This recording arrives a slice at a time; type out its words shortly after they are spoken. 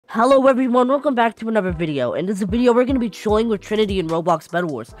Hello everyone, welcome back to another video. In this video, we're going to be trolling with Trinity in Roblox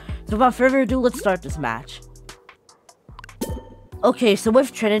Bedwars. So without further ado, let's start this match. Okay, so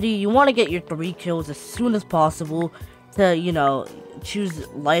with Trinity, you want to get your 3 kills as soon as possible to, you know, choose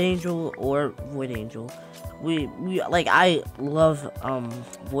Light Angel or Void Angel. I love,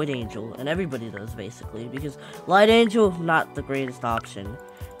 Void Angel, and everybody does, basically, because Light Angel, not the greatest option.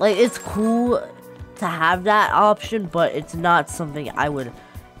 Like, it's cool to have that option, but it's not something I would,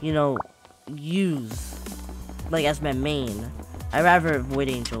 you know, use, like, as my main. I'd rather Void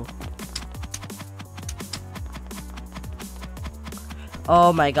Angel.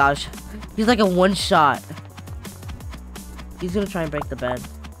 Oh my gosh. He's like a one-shot. He's gonna try and break the bed.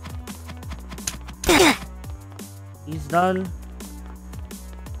 He's done.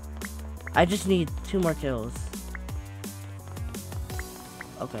 I just need 2 more kills.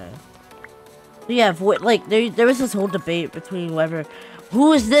 Okay. So yeah, there was this whole debate between whether...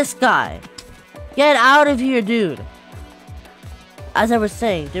 Who is this guy? Get out of here, dude! As I was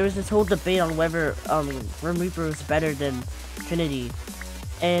saying, there was this whole debate on whether Grim Reaper was better than Trinity.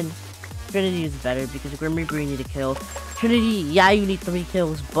 And Trinity is better because Grim Reaper you need to kill. Trinity, yeah, you need 3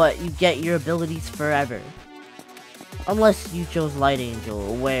 kills, but you get your abilities forever. Unless you chose Light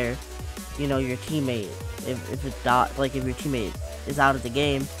Angel, where, you know, your teammate, if your teammate is out of the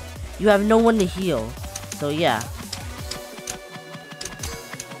game, you have no one to heal. So yeah.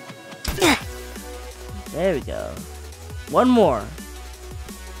 There we go. One more.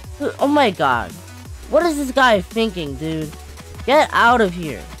 Oh my god. What is this guy thinking, dude? Get out of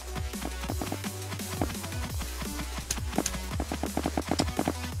here.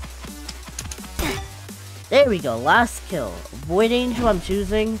 There we go. Last kill. Void Angel I'm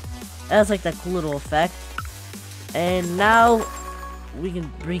choosing. That has like that cool little effect. And now we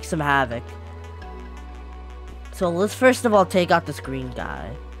can wreak some havoc. So let's first of all take out this green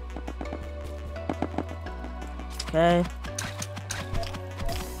guy. Okay.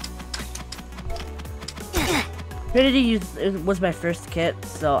 Trinity was my first kit,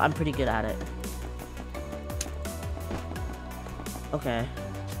 so I'm pretty good at it. Okay.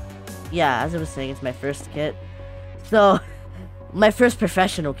 Yeah, as I was saying, it's my first kit. So, my first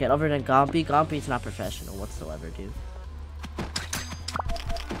professional kit, other than Gompy. Gompy's not professional whatsoever, dude.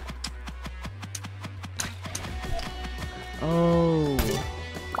 Oh.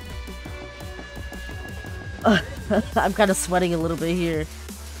 I'm kind of sweating a little bit here.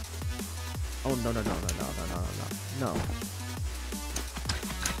 Oh, no.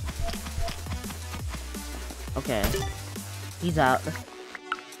 Okay. He's out.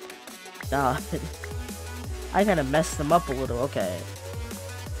 God. I kind of messed him up a little. Okay.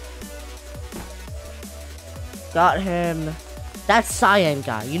 Got him. That Cyan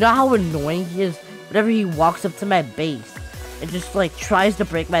guy. You know how annoying he is? Whenever he walks up to my base and just, like, tries to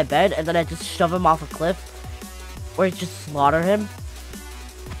break my bed, and then I just shove him off a cliff. Or just slaughter him.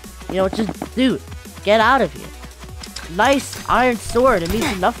 You know, just, dude, get out of here. Nice iron sword. It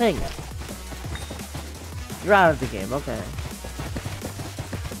means nothing. You're out of the game. Okay.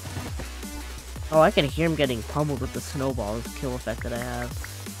 Oh, I can hear him getting pummeled with the snowballs kill effect that I have.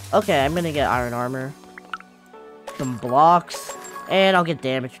 Okay, I'm gonna get iron armor. Some blocks. And I'll get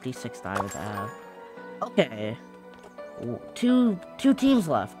damage 56 diamonds I have. Okay. Two teams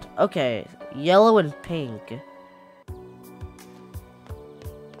left. Okay. Yellow and pink.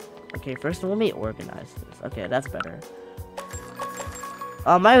 Okay, first of all, let me organize this. Okay, that's better.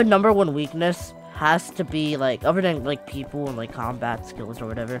 My number 1 weakness has to be, like, other than, like, people and, like, combat skills or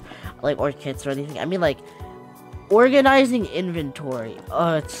whatever, like, or kits or anything, I mean, like, organizing inventory.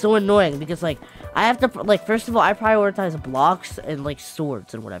 It's so annoying because, like, I have to, like, first of all, I prioritize blocks and, like,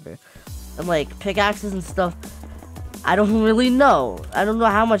 swords and whatever. And, like, pickaxes and stuff, I don't really know. I don't know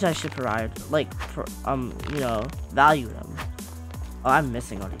how much I should you know, value them. Oh, I'm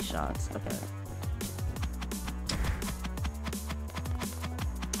missing all these shots. Okay.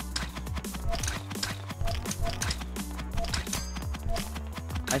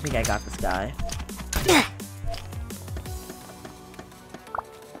 I think I got this guy.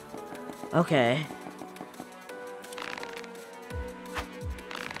 Okay.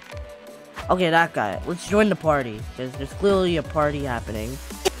 Okay, that guy. Let's join the party. Because there's clearly a party happening.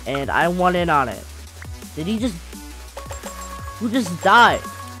 And I want in on it. Did he just... Who just died?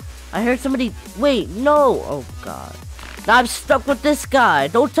 I heard somebody... Wait, no! Oh, God. Now I'm stuck with this guy.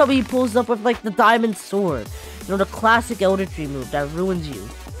 Don't tell me he pulls up with, like, the diamond sword. You know, the classic Elder Tree move that ruins you.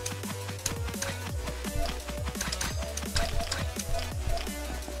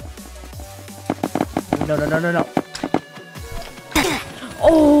 No.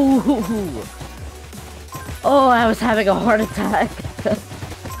 Oh! Oh, I was having a heart attack.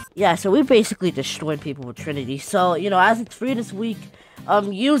 yeah, so we basically destroyed people with Trinity. So, you know, as it's free this week,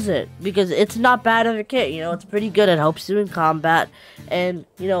 use it, because it's not bad of a kit, you know, it's pretty good, it helps you in combat, and,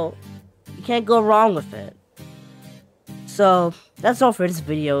 you know, you can't go wrong with it. So, that's all for this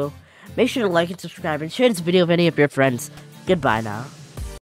video. Make sure to like and subscribe, and share this video with any of your friends. Goodbye now.